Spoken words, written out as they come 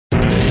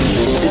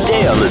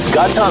Today on The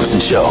Scott Thompson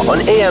Show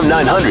on AM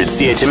 900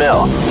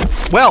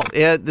 CHML. Well,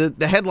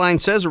 the headline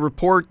says a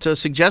report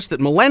suggests that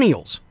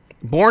millennials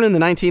born in the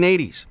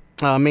 1980s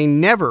may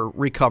never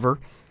recover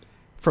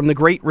from the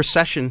Great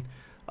Recession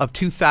of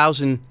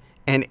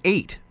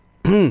 2008.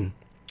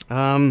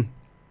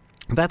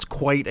 That's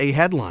quite a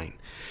headline.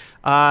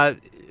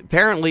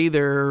 Apparently,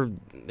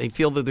 they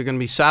feel that they're going to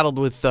be saddled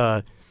with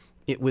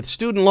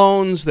student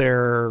loans.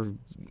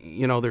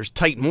 There's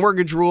tight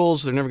mortgage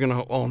rules. They're never going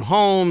to own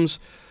homes.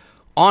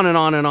 On and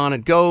on and on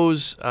it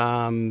goes.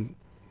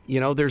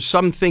 There's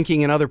some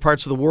thinking in other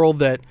parts of the world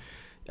that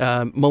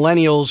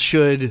millennials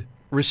should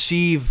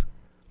receive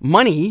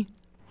money.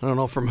 I don't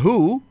know from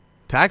who.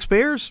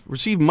 Taxpayers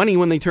receive money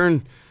when they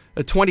turn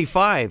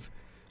 25.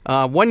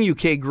 One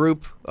UK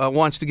group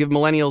wants to give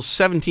millennials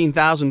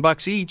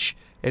 $17,000 each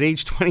at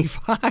age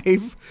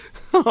 25.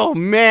 Oh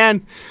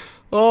man.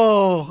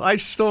 Oh,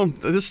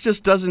 this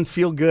just doesn't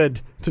feel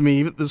good to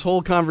me, this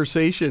whole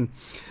conversation.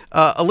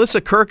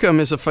 Alyssa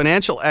Kirkham is a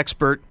financial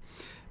expert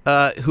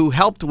who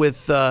helped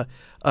with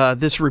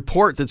this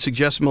report that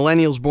suggests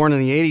millennials born in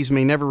the 80s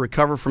may never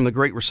recover from the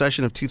Great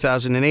Recession of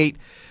 2008.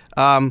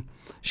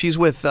 She's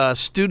with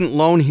Student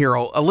Loan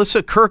Hero.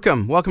 Alyssa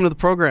Kirkham, welcome to the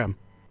program.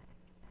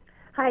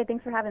 Hi,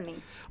 thanks for having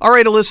me. All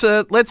right,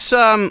 Alyssa,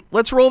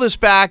 let's roll this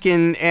back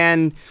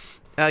and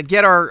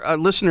get our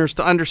listeners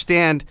to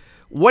understand,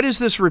 what is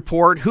this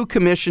report? Who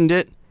commissioned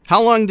it?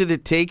 How long did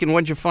it take, and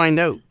what did you find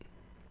out?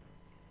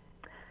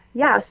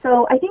 Yeah,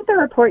 so I think the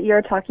report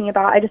you're talking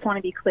about, I just want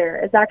to be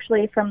clear, is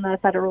actually from the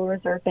Federal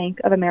Reserve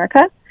Bank of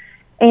America,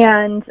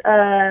 and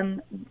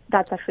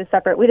that's actually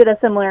separate. We did a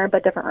similar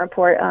but different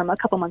report a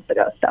couple months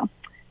ago, so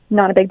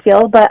not a big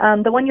deal. But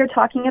the one you're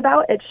talking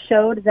about, it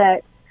showed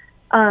that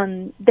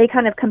they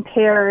kind of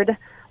compared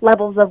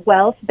levels of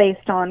wealth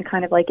based on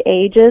kind of like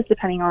ages,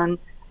 depending on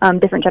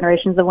different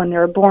generations of when they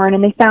were born,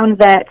 and they found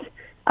that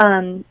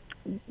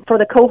for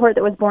the cohort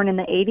that was born in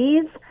the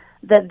 80s,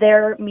 that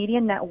their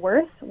median net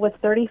worth was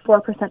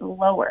 34%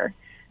 lower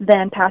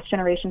than past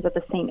generations at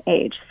the same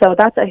age. So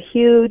that's a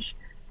huge,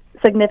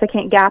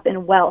 significant gap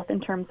in wealth in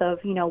terms of,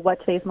 what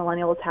today's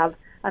millennials have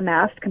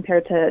amassed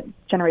compared to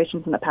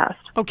generations in the past.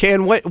 Okay,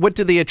 and what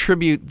do they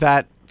attribute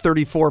that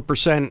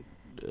 34%,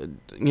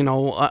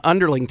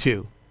 underling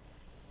to?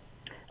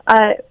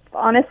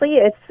 Honestly,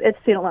 it's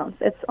student loans.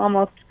 It's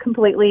almost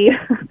completely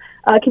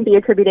can be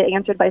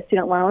answered by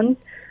student loans.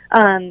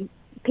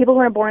 People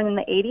who are born in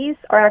the 80s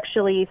are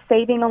actually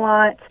saving a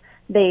lot.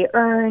 They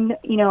earn,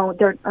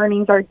 their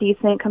earnings are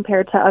decent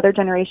compared to other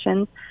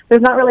generations.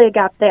 There's not really a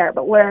gap there,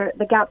 but where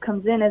the gap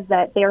comes in is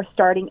that they are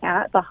starting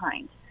at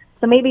behind.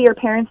 So maybe your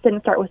parents didn't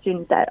start with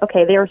student debt.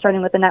 Okay, they were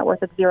starting with a net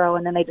worth of zero,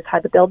 and then they just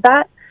had to build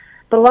that.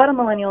 But a lot of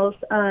millennials,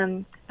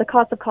 the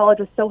cost of college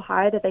was so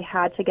high that they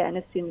had to get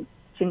into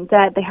student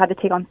debt. They had to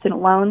take on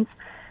student loans.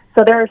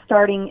 So they're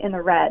starting in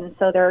the red. And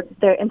so they're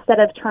instead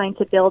of trying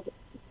to build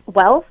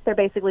wealth, they're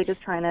basically just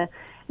trying to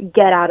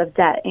get out of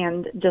debt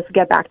and just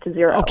get back to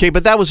zero. Okay,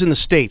 but that was in the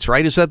States,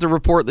 right? Is that the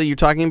report that you're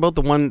talking about,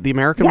 the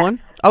American yes. one?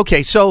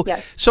 Okay, so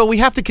yes. So we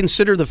have to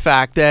consider the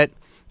fact that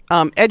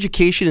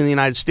education in the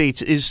United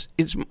States is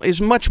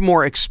much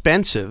more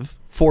expensive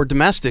for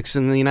domestics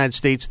in the United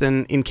States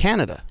than in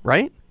Canada,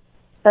 right?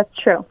 That's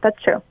true.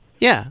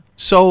 Yeah.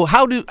 So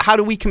how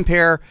do we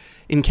compare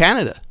in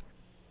Canada?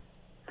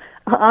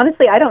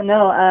 Honestly, I don't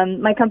know.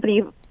 My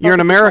company. You're an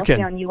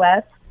American. On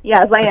U.S.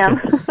 Yes, I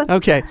am.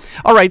 Okay.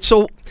 All right.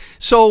 So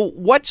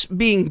what's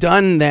being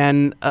done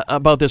then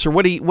about this, or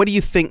what do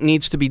you think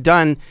needs to be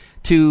done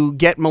to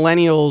get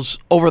millennials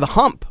over the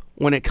hump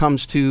when it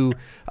comes to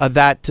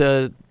that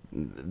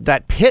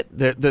pit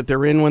that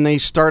they're in when they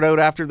start out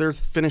after they're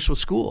finished with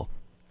school?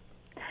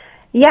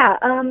 Yeah.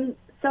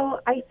 So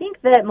I think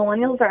that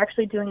millennials are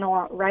actually doing a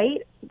lot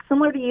right.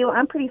 Similar to you,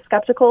 I'm pretty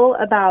skeptical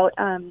about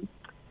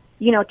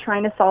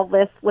trying to solve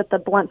this with the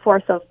blunt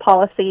force of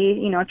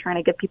policy, trying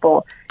to give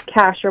people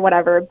cash or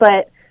whatever.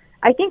 But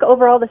I think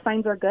overall the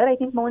signs are good. I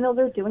think millennials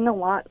are doing a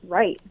lot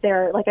right.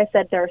 They're, like I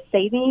said, they're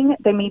saving.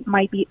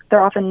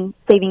 They're often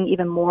saving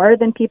even more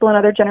than people in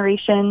other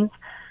generations.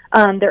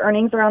 Their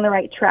earnings are on the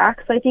right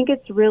track. So I think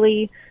it's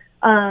really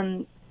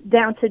down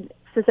to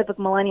specific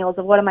millennials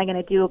of what am I going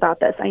to do about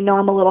this? I know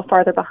I'm a little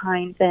farther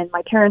behind than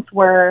my parents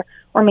were,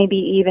 or maybe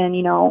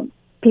even,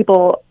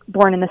 people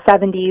born in the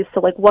 70s.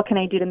 So what can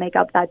I do to make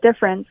up that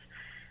difference?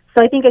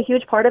 So I think a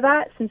huge part of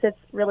that, since it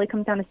really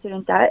comes down to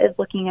student debt, is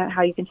looking at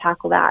how you can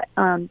tackle that.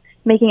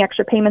 Making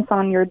extra payments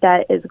on your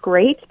debt is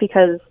great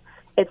because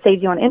it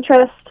saves you on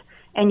interest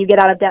and you get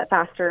out of debt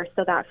faster.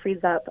 So that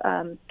frees up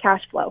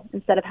cash flow.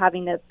 Instead of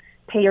having to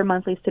pay your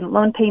monthly student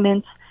loan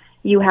payments,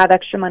 you have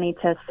extra money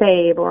to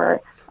save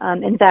or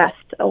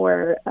invest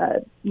or,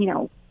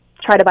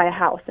 try to buy a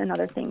house and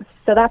other things.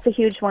 So that's a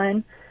huge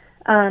one.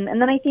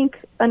 And then I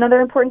think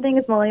another important thing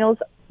is millennials,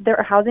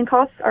 their housing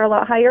costs are a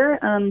lot higher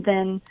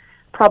than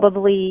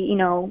probably,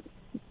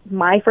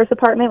 my first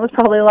apartment was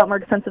probably a lot more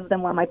expensive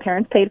than what my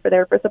parents paid for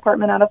their first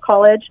apartment out of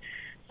college.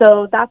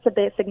 So that's a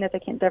bit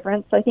significant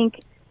difference. So I think,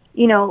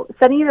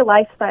 setting your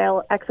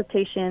lifestyle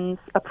expectations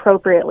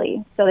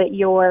appropriately so that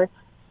you're,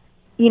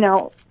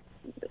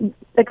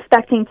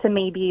 expecting to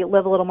maybe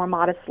live a little more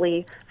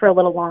modestly for a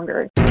little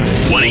longer.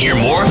 Want to hear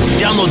more?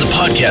 Download the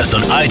podcast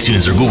on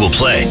iTunes or Google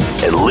Play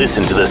and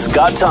listen to The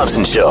Scott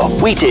Thompson Show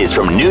weekdays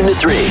from noon to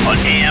 3 on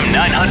AM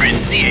 900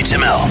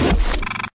 CHML.